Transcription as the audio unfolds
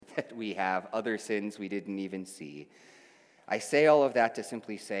that we have other sins we didn't even see. I say all of that to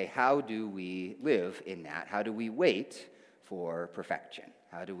simply say, how do we live in that? How do we wait for perfection?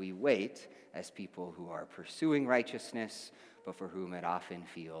 How do we wait as people who are pursuing righteousness, but for whom it often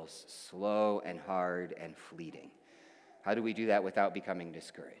feels slow and hard and fleeting? How do we do that without becoming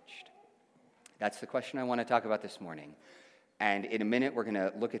discouraged? That's the question I want to talk about this morning. And in a minute, we're going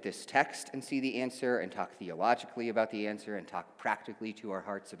to look at this text and see the answer and talk theologically about the answer and talk practically to our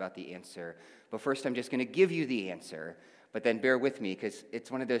hearts about the answer. But first, I'm just going to give you the answer, but then bear with me because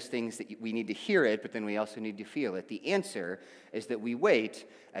it's one of those things that we need to hear it, but then we also need to feel it. The answer is that we wait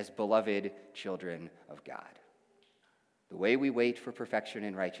as beloved children of God. The way we wait for perfection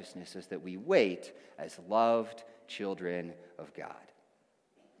and righteousness is that we wait as loved children of God.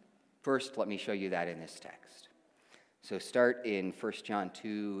 First, let me show you that in this text. So start in 1 John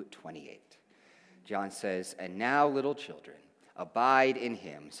 2:28. John says, "And now, little children, abide in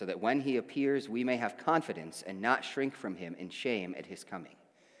him, so that when he appears, we may have confidence and not shrink from him in shame at his coming.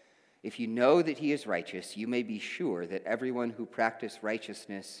 If you know that he is righteous, you may be sure that everyone who practices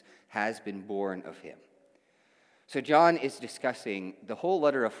righteousness has been born of him." So John is discussing, the whole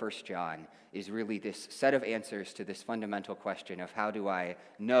letter of 1 John is really this set of answers to this fundamental question of how do I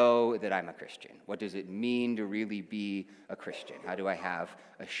know that I'm a Christian? What does it mean to really be a Christian? How do I have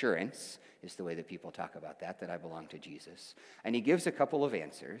assurance, is the way that people talk about that I belong to Jesus. And he gives a couple of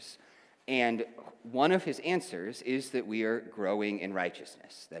answers. And one of his answers is that we are growing in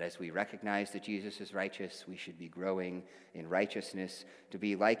righteousness, that as we recognize that Jesus is righteous, we should be growing in righteousness to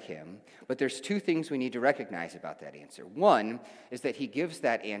be like him. But there's two things we need to recognize about that answer. One is that he gives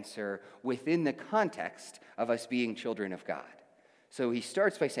that answer within the context of us being children of God. So he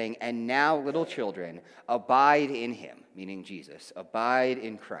starts by saying, "And now, little children, abide in him," meaning Jesus, abide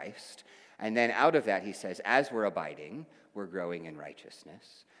in Christ. And then out of that, he says, as we're abiding, we're growing in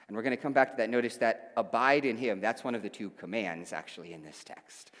righteousness. And we're going to come back to that. Notice that abide in him, that's one of the two commands actually in this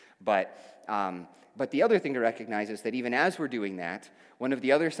text. But the other thing to recognize is that even as we're doing that, one of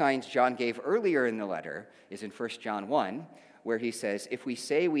the other signs John gave earlier in the letter is in 1 John 1, where he says, "If we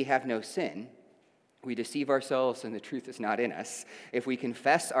say we have no sin, we deceive ourselves and the truth is not in us. If we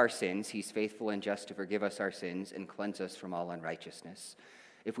confess our sins, he's faithful and just to forgive us our sins and cleanse us from all unrighteousness.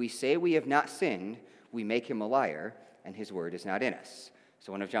 If we say we have not sinned, we make him a liar and his word is not in us."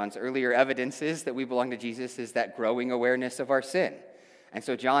 So one of John's earlier evidences that we belong to Jesus is that growing awareness of our sin. And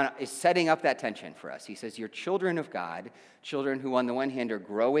so John is setting up that tension for us. He says, you're children of God, children who on the one hand are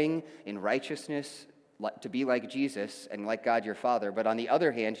growing in righteousness to be like Jesus and like God your Father, but on the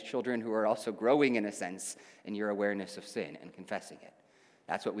other hand, children who are also growing in a sense in your awareness of sin and confessing it.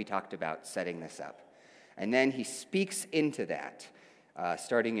 That's what we talked about setting this up. And then he speaks into that.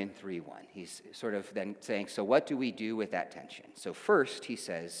 Starting in 3:1. He's sort of then saying, so what do we do with that tension? So first, he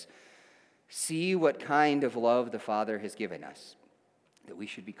says, see what kind of love the Father has given us, that we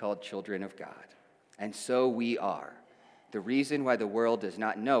should be called children of God. And so we are. The reason why the world does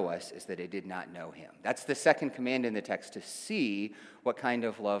not know us is that it did not know him. That's the second command in the text, to see what kind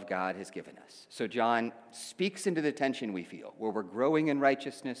of love God has given us. So John speaks into the tension we feel, where we're growing in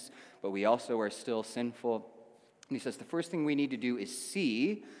righteousness, but we also are still sinful. And he says the first thing we need to do is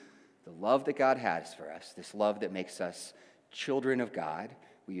see the love that God has for us, this love that makes us children of God.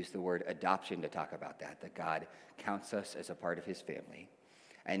 We use the word adoption to talk about that God counts us as a part of his family.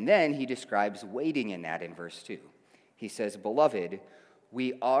 And then he describes waiting in that in verse 2. He says, "Beloved,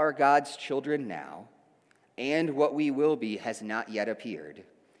 we are God's children now, and what we will be has not yet appeared.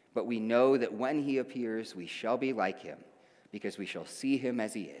 But we know that when he appears, we shall be like him, because we shall see him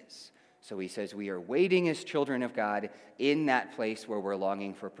as he is." So he says we are waiting as children of God in that place where we're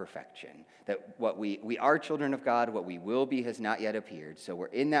longing for perfection. That what we are children of God, what we will be has not yet appeared. So we're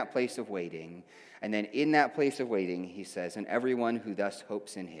in that place of waiting. And then in that place of waiting, he says, and everyone who thus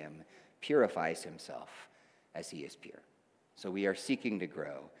hopes in him purifies himself as he is pure. So we are seeking to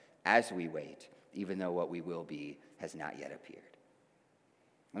grow as we wait, even though what we will be has not yet appeared.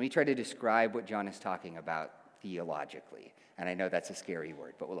 Let me try to describe what John is talking about theologically. And I know that's a scary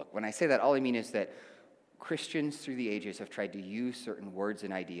word, but look, when I say that, all I mean is that Christians through the ages have tried to use certain words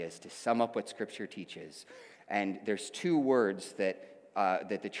and ideas to sum up what Scripture teaches. And there's two words that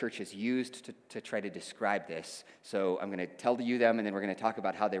the church has used to try to describe this. So I'm going to tell you them, and then we're going to talk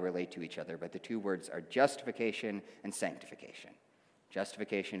about how they relate to each other. But the two words are justification and sanctification.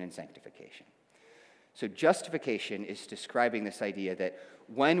 Justification and sanctification. So justification is describing this idea that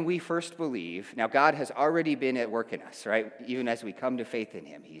when we first believe, now God has already been at work in us, right? Even as we come to faith in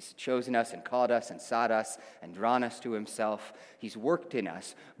him. He's chosen us and called us and sought us and drawn us to himself. He's worked in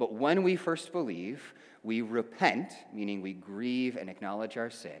us. But when we first believe, we repent, meaning we grieve and acknowledge our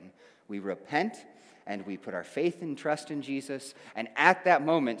sin. We repent and we put our faith and trust in Jesus. And at that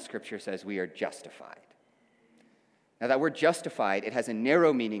moment, Scripture says we are justified. Now, that word justified, it has a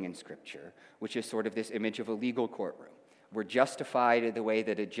narrow meaning in Scripture, which is sort of this image of a legal courtroom. We're justified in the way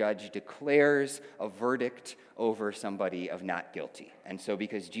that a judge declares a verdict over somebody of not guilty. And so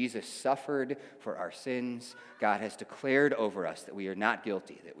because Jesus suffered for our sins, God has declared over us that we are not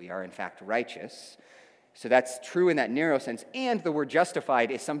guilty, that we are in fact righteous. So that's true in that narrow sense. And the word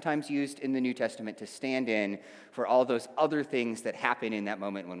justified is sometimes used in the New Testament to stand in for all those other things that happen in that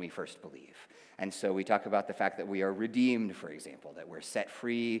moment when we first believe. And so we talk about the fact that we are redeemed, for example, that we're set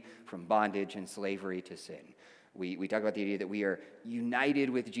free from bondage and slavery to sin. We talk about the idea that we are united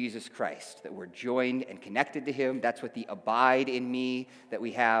with Jesus Christ, that we're joined and connected to him. That's what the abide in me that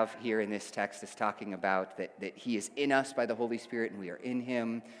we have here in this text is talking about, that he is in us by the Holy Spirit and we are in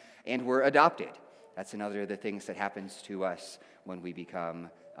him, and we're adopted. That's another of the things that happens to us when we become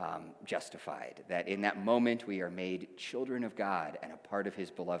justified, that in that moment we are made children of God and a part of his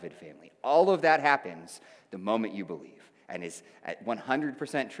beloved family. All of that happens the moment you believe and is at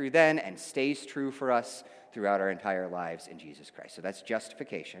 100% true then and stays true for us throughout our entire lives in Jesus Christ. So that's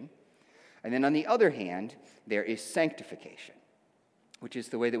justification. And then on the other hand, there is sanctification, which is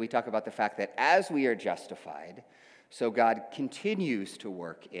the way that we talk about the fact that as we are justified, so God continues to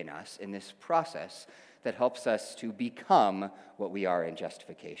work in us in this process that helps us to become what we are in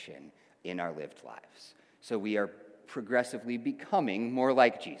justification in our lived lives. So we are progressively becoming more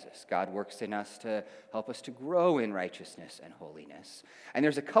like Jesus. God works in us to help us to grow in righteousness and holiness. And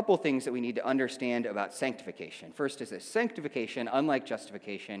there's a couple things that we need to understand about sanctification. First is that sanctification, unlike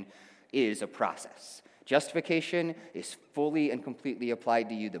justification, is a process. Justification is fully and completely applied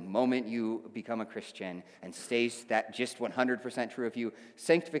to you the moment you become a Christian and stays that just 100% true of you.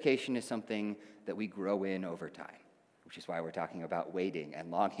 Sanctification is something that we grow in over time, which is why we're talking about waiting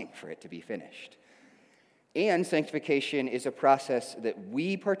and longing for it to be finished. And sanctification is a process that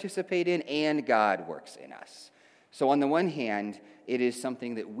we participate in and God works in us. So on the one hand, it is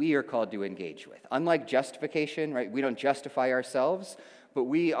something that we are called to engage with. Unlike justification, right? We don't justify ourselves, but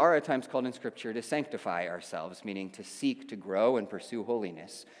we are at times called in Scripture to sanctify ourselves, meaning to seek to grow and pursue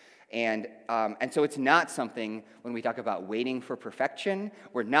holiness. And so it's not something, when we talk about waiting for perfection,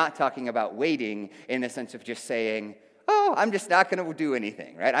 we're not talking about waiting in the sense of just saying, oh, I'm just not going to do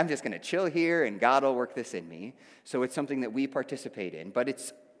anything, right? I'm just going to chill here and God will work this in me. So it's something that we participate in, but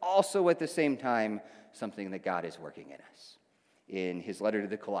it's also at the same time something that God is working in us. In his letter to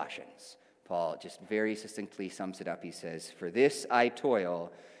the Colossians, Paul just very succinctly sums it up. He says, "For this I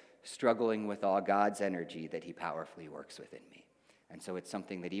toil, struggling with all God's energy that he powerfully works within me." And so it's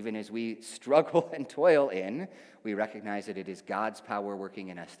something that even as we struggle and toil in, we recognize that it is God's power working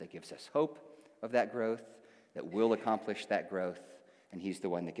in us that gives us hope of that growth, that will accomplish that growth, and he's the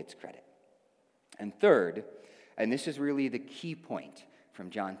one that gets credit. And third, and this is really the key point from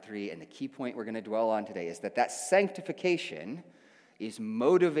John 3, and the key point we're going to dwell on today, is that sanctification is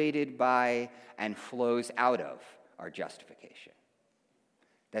motivated by and flows out of our justification.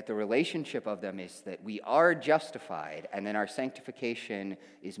 That the relationship of them is that we are justified, and then our sanctification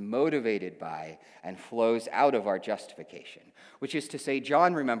is motivated by and flows out of our justification. Which is to say,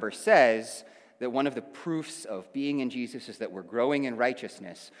 John, remember, says that one of the proofs of being in Jesus is that we're growing in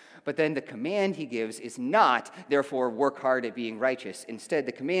righteousness. But then the command he gives is not, therefore, work hard at being righteous. Instead,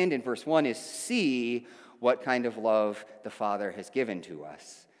 the command in verse 1 is see what kind of love the Father has given to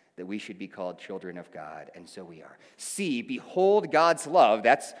us, that we should be called children of God, and so we are. See, behold God's love.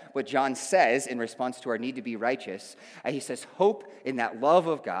 That's what John says in response to our need to be righteous. And he says, hope in that love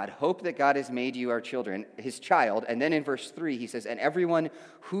of God, hope that God has made you our children, his child. And then in verse 3, he says, and everyone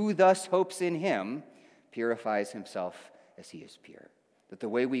who thus hopes in him purifies himself as he is pure. That the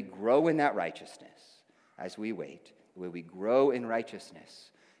way we grow in that righteousness as we wait, the way we grow in righteousness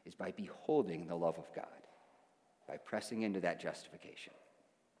is by beholding the love of God, by pressing into that justification.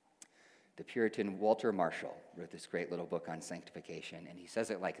 The Puritan Walter Marshall wrote this great little book on sanctification, and he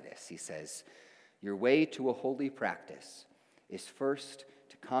says it like this. He says, your way to a holy practice is first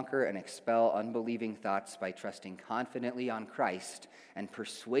to conquer and expel unbelieving thoughts by trusting confidently on Christ and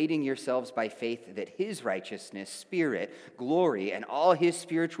persuading yourselves by faith that his righteousness, spirit, glory, and all his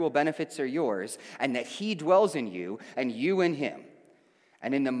spiritual benefits are yours, and that he dwells in you and you in him.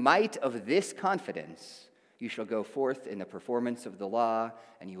 And in the might of this confidence, You shall go forth in the performance of the law,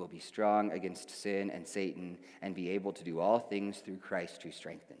 and you will be strong against sin and Satan, and be able to do all things through Christ who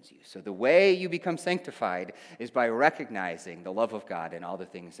strengthens you. So the way you become sanctified is by recognizing the love of God and all the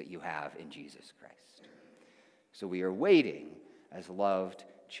things that you have in Jesus Christ. So we are waiting as loved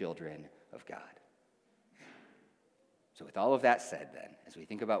children of God. So with all of that said then, as we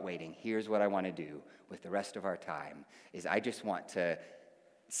think about waiting, here's what I want to do with the rest of our time, is I just want to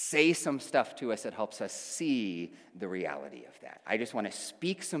say some stuff to us that helps us see the reality of that. I just want to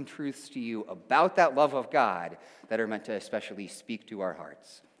speak some truths to you about that love of God that are meant to especially speak to our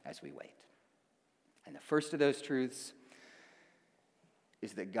hearts as we wait. And the first of those truths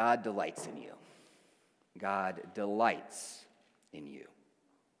is that God delights in you. God delights in you.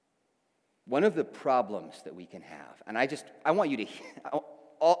 One of the problems that we can have, and I want you to,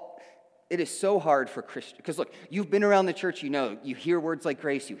 it is so hard for Christians, because look, you've been around the church, you hear words like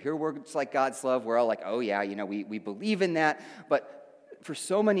grace, you hear words like God's love, we're all like, oh yeah, we believe in that, but for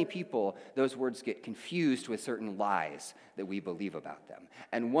so many people, those words get confused with certain lies that we believe about them.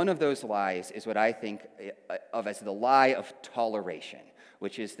 And one of those lies is what I think of as the lie of toleration,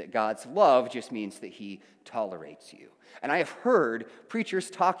 which is that God's love just means that he tolerates you. And I have heard preachers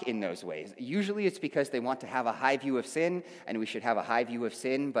talk in those ways. Usually it's because they want to have a high view of sin, and we should have a high view of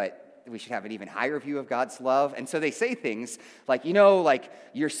sin, but we should have an even higher view of God's love. And so they say things like,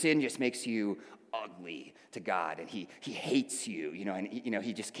 your sin just makes you ugly to God, and he hates you, and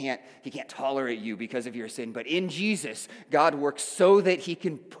he can't tolerate you because of your sin. But in Jesus, God works so that he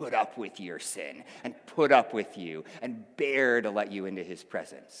can put up with your sin and put up with you and bear to let you into his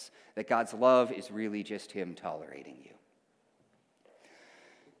presence. That God's love is really just him tolerating you.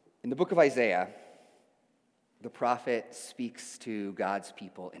 In the book of Isaiah, the prophet speaks to God's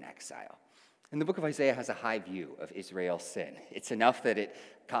people in exile. And the book of Isaiah has a high view of Israel's sin. It's enough that it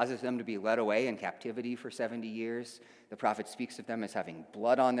causes them to be led away in captivity for 70 years. The prophet speaks of them as having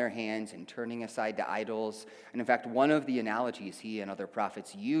blood on their hands and turning aside to idols. And in fact, one of the analogies he and other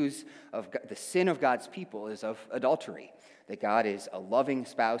prophets use of the sin of God's people is of adultery. That God is a loving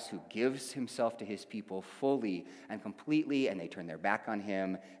spouse who gives himself to his people fully and completely, and they turn their back on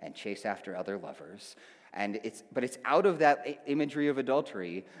him and chase after other lovers. But it's out of that imagery of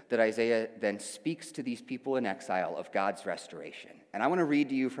adultery that Isaiah then speaks to these people in exile of God's restoration. And I want to read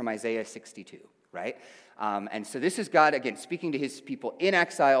to you from Isaiah 62, right? And so this is God, again, speaking to his people in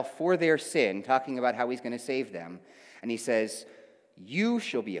exile for their sin, talking about how he's going to save them. And he says, "You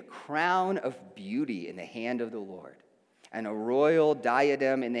shall be a crown of beauty in the hand of the Lord, and a royal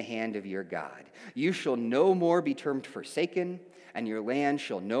diadem in the hand of your God. You shall no more be termed forsaken, and your land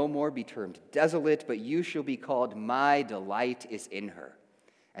shall no more be termed desolate, but you shall be called, my delight is in her,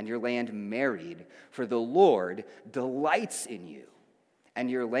 and your land married, for the Lord delights in you,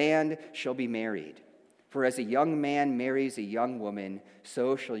 and your land shall be married. For as a young man marries a young woman,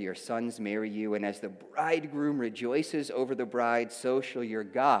 so shall your sons marry you, and as the bridegroom rejoices over the bride, so shall your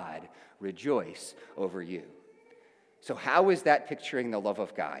God rejoice over you." So how is that picturing the love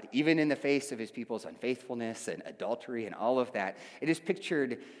of God? Even in the face of his people's unfaithfulness and adultery and all of that, it is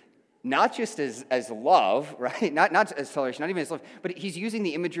pictured not just as love, right? Not as toleration, not even as love, but he's using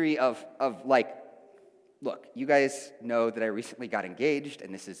the imagery of like, look, you guys know that I recently got engaged,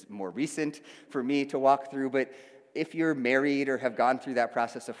 and this is more recent for me to walk through, but if you're married or have gone through that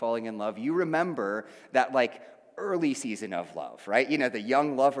process of falling in love, you remember that early season of love, right? The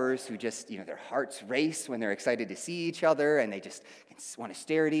young lovers who just, their hearts race when they're excited to see each other and they just want to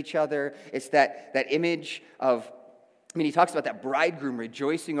stare at each other. It's that image of, he talks about that bridegroom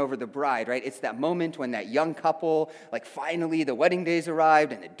rejoicing over the bride, right? It's that moment when that young couple, finally the wedding day's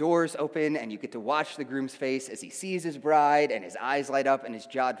arrived and the doors open and you get to watch the groom's face as he sees his bride and his eyes light up and his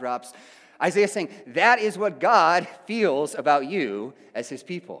jaw drops. Isaiah's saying that is what God feels about you as his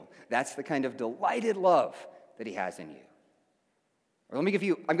people. That's the kind of delighted love that he has in you. Or I'm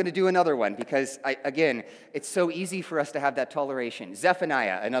going to do another one because, it's so easy for us to have that toleration.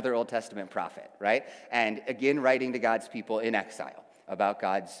 Zephaniah, another Old Testament prophet, right? And again, writing to God's people in exile about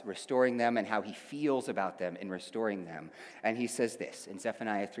God's restoring them and how he feels about them in restoring them. And he says this in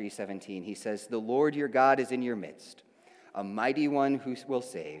Zephaniah 3:17. He says, "The Lord your God is in your midst, a mighty one who will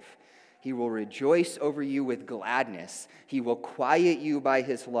save. He will rejoice over you with gladness. He will quiet you by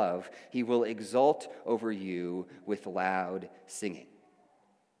his love. He will exult over you with loud singing."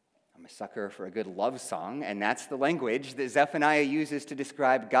 I'm sucker for a good love song, and that's the language that Zephaniah uses to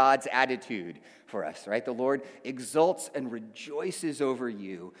describe God's attitude for us, right? The Lord exults and rejoices over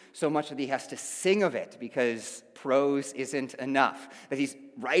you so much that he has to sing of it because prose isn't enough, that he's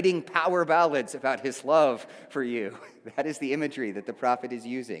writing power ballads about his love for you. That is the imagery that the prophet is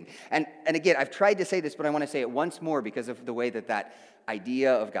using. And again, I've tried to say this, but I want to say it once more because of the way that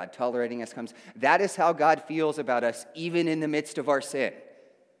idea of God tolerating us comes. That is how God feels about us even in the midst of our sin.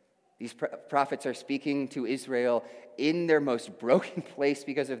 These prophets are speaking to Israel in their most broken place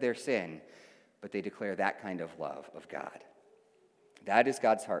because of their sin, but they declare that kind of love of God. That is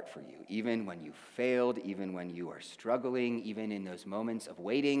God's heart for you, even when you failed, even when you are struggling, even in those moments of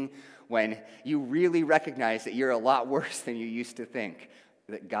waiting, when you really recognize that you're a lot worse than you used to think,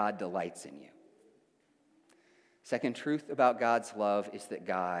 that God delights in you. Second truth about God's love is that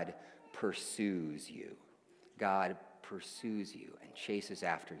God pursues you. God pursues you and chases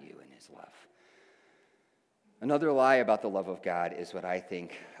after you in his love. Another lie about the love of God is what I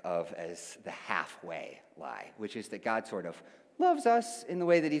think of as the halfway lie, which is that God sort of loves us in the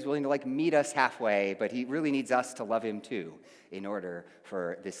way that he's willing to meet us halfway, but he really needs us to love him too in order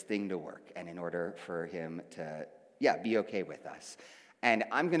for this thing to work and in order for him to, be okay with us. And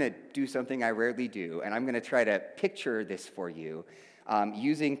I'm going to do something I rarely do, and I'm going to try to picture this for you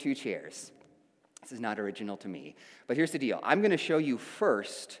using two chairs. This is not original to me, but here's the deal. I'm going to show you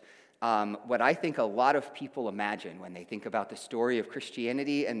first what I think a lot of people imagine when they think about the story of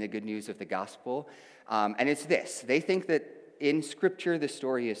Christianity and the good news of the gospel, and it's this. They think that in Scripture the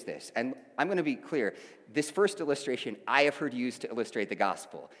story is this, and I'm going to be clear. This first illustration I have heard used to illustrate the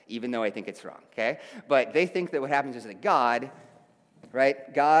gospel, even though I think it's wrong, okay? But they think that what happens is that God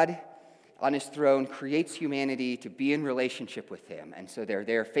on his throne creates humanity to be in relationship with him. And so they're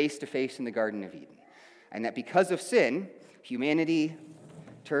there face to face in the Garden of Eden. And that because of sin, humanity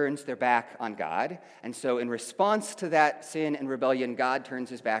turns their back on God. And so in response to that sin and rebellion, God turns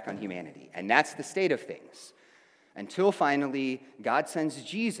his back on humanity. And that's the state of things. Until finally, God sends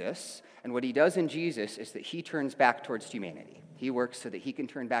Jesus. And what he does in Jesus is that he turns back towards humanity. He works so that he can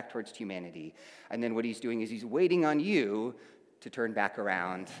turn back towards humanity. And then what he's doing is he's waiting on you to turn back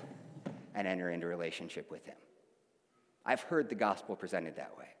around and enter into relationship with him. I've heard the gospel presented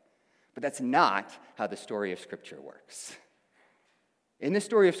that way. But that's not how the story of Scripture works. In the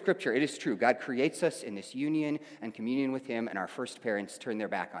story of Scripture, it is true. God creates us in this union and communion with him, and our first parents turn their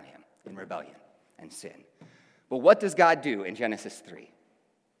back on him in rebellion and sin. But what does God do in Genesis 3?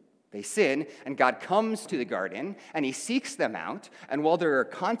 They sin, and God comes to the garden, and he seeks them out. And while there are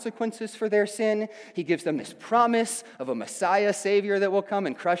consequences for their sin, he gives them this promise of a Messiah, Savior that will come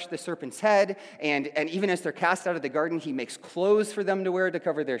and crush the serpent's head. And even as they're cast out of the garden, he makes clothes for them to wear to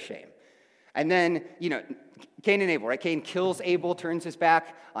cover their shame. And then, Cain and Abel, right? Cain kills Abel, turns his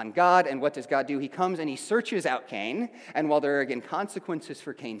back on God, and what does God do? He comes and he searches out Cain, and while there are, again, consequences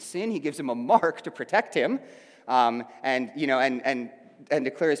for Cain's sin, he gives him a mark to protect him, and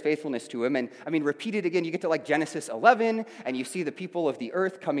declare his faithfulness to him. And repeat it again, you get to Genesis 11, and you see the people of the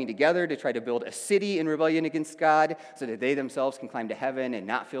earth coming together to try to build a city in rebellion against God so that they themselves can climb to heaven and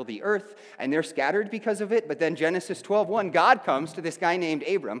not fill the earth, and they're scattered because of it. But then Genesis 12:1, God comes to this guy named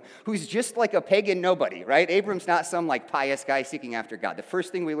Abram, who's just like a pagan nobody, right? Abram's not some pious guy seeking after God. The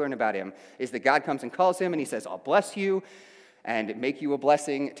first thing we learn about him is that God comes and calls him, and he says, I'll bless you and make you a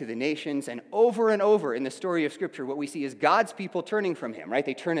blessing to the nations. And over in the story of Scripture, what we see is God's people turning from him, right?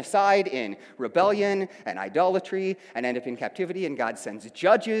 They turn aside in rebellion and idolatry and end up in captivity, and God sends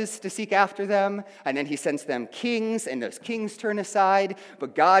judges to seek after them, and then he sends them kings, and those kings turn aside,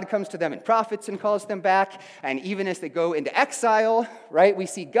 but God comes to them in prophets and calls them back, and even as they go into exile, right, we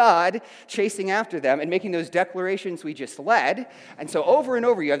see God chasing after them and making those declarations we just led. And so over and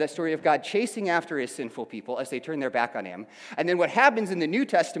over, you have that story of God chasing after his sinful people as they turn their back on him. And then what happens in the New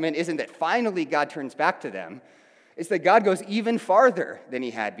Testament isn't that finally God turns back to them. It's that God goes even farther than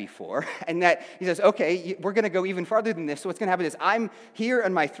he had before. And that he says, okay, we're going to go even farther than this. So what's going to happen is I'm here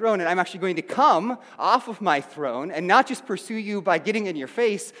on my throne, and I'm actually going to come off of my throne and not just pursue you by getting in your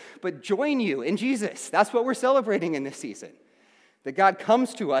face, but join you in Jesus. That's what we're celebrating in this season. That God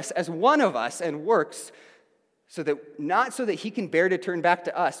comes to us as one of us and works so that, not so that he can bear to turn back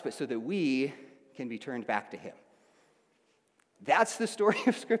to us, but so that we can be turned back to him. That's the story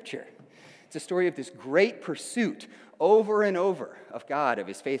of Scripture. It's a story of this great pursuit over and over of God, of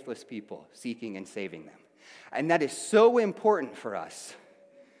his faithless people, seeking and saving them. And that is so important for us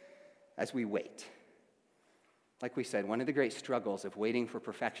as we wait. Like we said, one of the great struggles of waiting for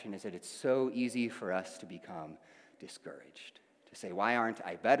perfection is that it's so easy for us to become discouraged, to say, why aren't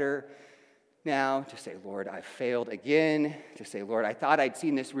I better? now to say, Lord, I've failed again, to say, Lord, I thought I'd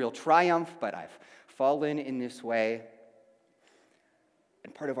seen this real triumph, but I've fallen in this way.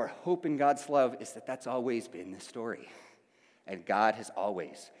 And part of our hope in God's love is that that's always been the story. And God has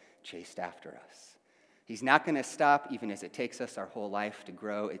always chased after us. He's not going to stop even as it takes us our whole life to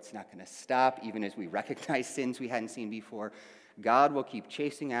grow. It's not going to stop even as we recognize sins we hadn't seen before. God will keep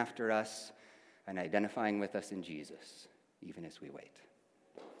chasing after us and identifying with us in Jesus, even as we wait.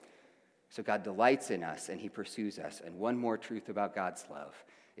 So God delights in us and he pursues us. And one more truth about God's love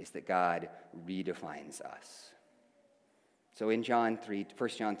is that God redefines us. So in 1 John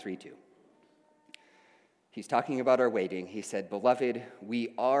 3:2, he's talking about our waiting. He said, "Beloved,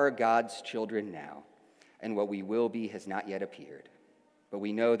 we are God's children now, and what we will be has not yet appeared. But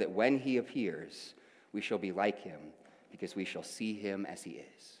we know that when he appears, we shall be like him, because we shall see him as he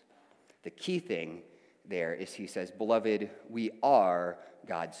is." The key thing there is he says, "Beloved, we are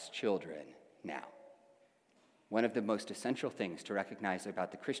God's children now." One of the most essential things to recognize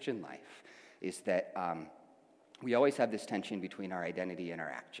about the Christian life is that we always have this tension between our identity and our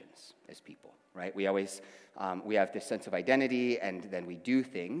actions as people, right? We always, we have this sense of identity, and then we do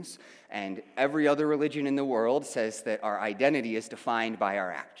things, and every other religion in the world says that our identity is defined by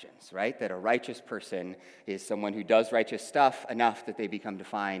our actions, right? That a righteous person is someone who does righteous stuff enough that they become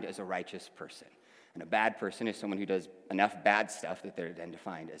defined as a righteous person. And a bad person is someone who does enough bad stuff that they're then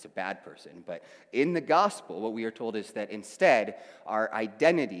defined as a bad person. But in the gospel, what we are told is that instead, our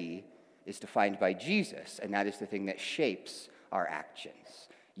identity is defined by Jesus, and that is the thing that shapes our actions.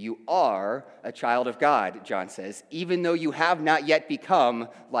 You are a child of God, John says, even though you have not yet become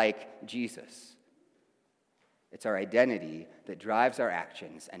like Jesus. It's our identity that drives our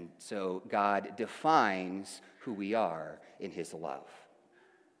actions, and so God defines who we are in his love.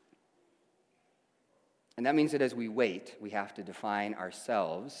 And that means that as we wait, we have to define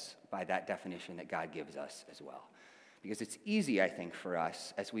ourselves by that definition that God gives us as well. Because it's easy, I think, for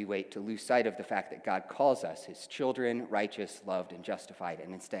us as we wait to lose sight of the fact that God calls us his children, righteous, loved, and justified,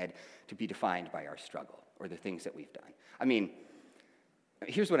 and instead to be defined by our struggle or the things that we've done. I mean,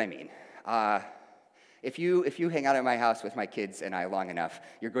 here's what I mean. If you hang out at my house with my kids and I long enough,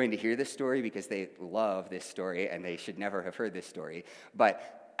 you're going to hear this story because they love this story and they should never have heard this story.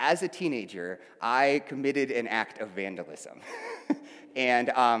 But as a teenager, I committed an act of vandalism.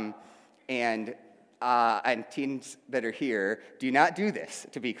 And teens that are here, do not do this,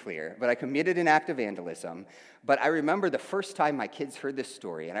 to be clear. But I committed an act of vandalism. But I remember the first time my kids heard this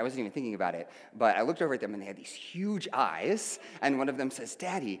story, and I wasn't even thinking about it, but I looked over at them and they had these huge eyes, and one of them says,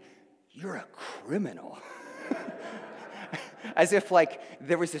 "Daddy, you're a criminal." As if, like,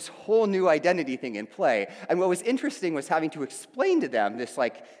 there was this whole new identity thing in play. And what was interesting was having to explain to them this,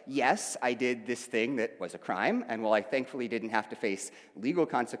 like, yes, I did this thing that was a crime, and while I thankfully didn't have to face legal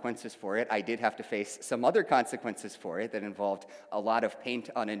consequences for it, I did have to face some other consequences for it that involved a lot of paint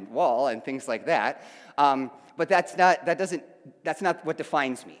on a wall and things like that. But that's not what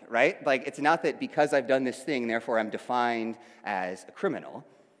defines me, right? Like, it's not that because I've done this thing, therefore I'm defined as a criminal.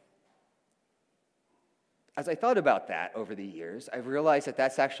 As I thought about that over the years, I've realized that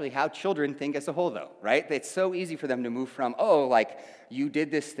that's actually how children think as a whole, though, right? It's so easy for them to move from, oh, like, you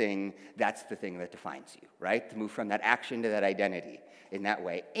did this thing, that's the thing that defines you, right? To move from that action to that identity in that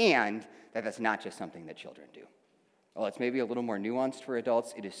way, and that's not just something that children do. Well, it's maybe a little more nuanced for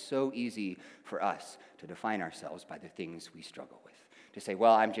adults. It is so easy for us to define ourselves by the things we struggle with. To say,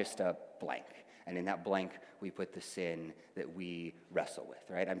 well, I'm just a blank, and in that blank, we put the sin that we wrestle with,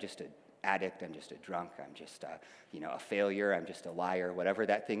 right? I'm just an addict, I'm just a drunk, I'm just a failure, I'm just a liar, whatever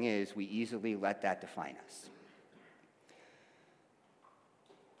that thing is, we easily let that define us.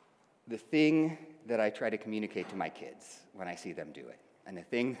 The thing that I try to communicate to my kids when I see them do it, and the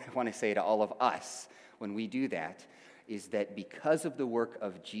thing I want to say to all of us when we do that, is that because of the work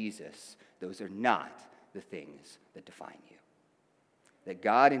of Jesus, those are not the things that define you. That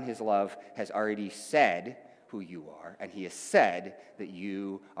God in his love has already said who you are, and he has said that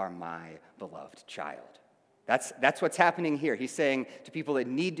you are my beloved child. That's what's happening here. He's saying to people that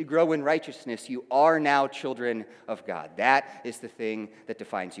need to grow in righteousness, you are now children of God. That is the thing that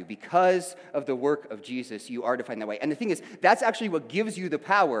defines you. Because of the work of Jesus, you are defined that way. And the thing is, that's actually what gives you the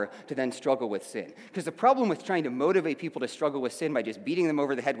power to then struggle with sin. Because the problem with trying to motivate people to struggle with sin by just beating them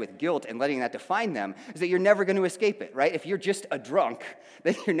over the head with guilt and letting that define them is that you're never going to escape it, right? If you're just a drunk,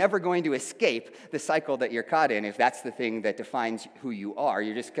 then you're never going to escape the cycle that you're caught in if that's the thing that defines who you are.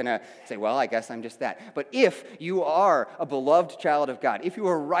 You're just going to say, well, I guess I'm just that. But if you are a beloved child of God, if you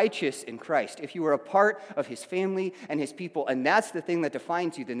are righteous in Christ, if you are a part of his family and his people, and that's the thing that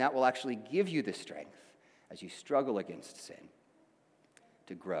defines you, then that will actually give you the strength as you struggle against sin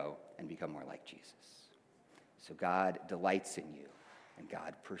to grow and become more like Jesus. So God delights in you, and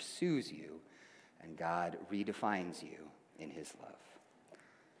God pursues you, and God redefines you in his love.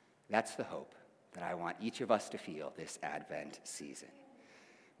 That's the hope that I want each of us to feel this Advent season.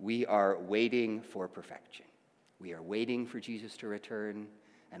 We are waiting for perfection. We are waiting for Jesus to return,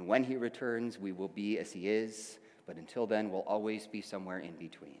 and when he returns, we will be as he is, but until then, we'll always be somewhere in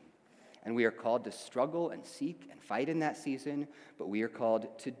between. And we are called to struggle and seek and fight in that season, but we are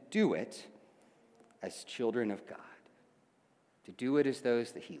called to do it as children of God. To do it as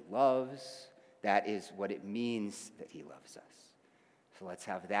those that he loves. That is what it means that he loves us. So let's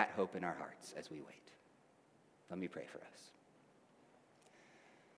have that hope in our hearts as we wait. Let me pray for us.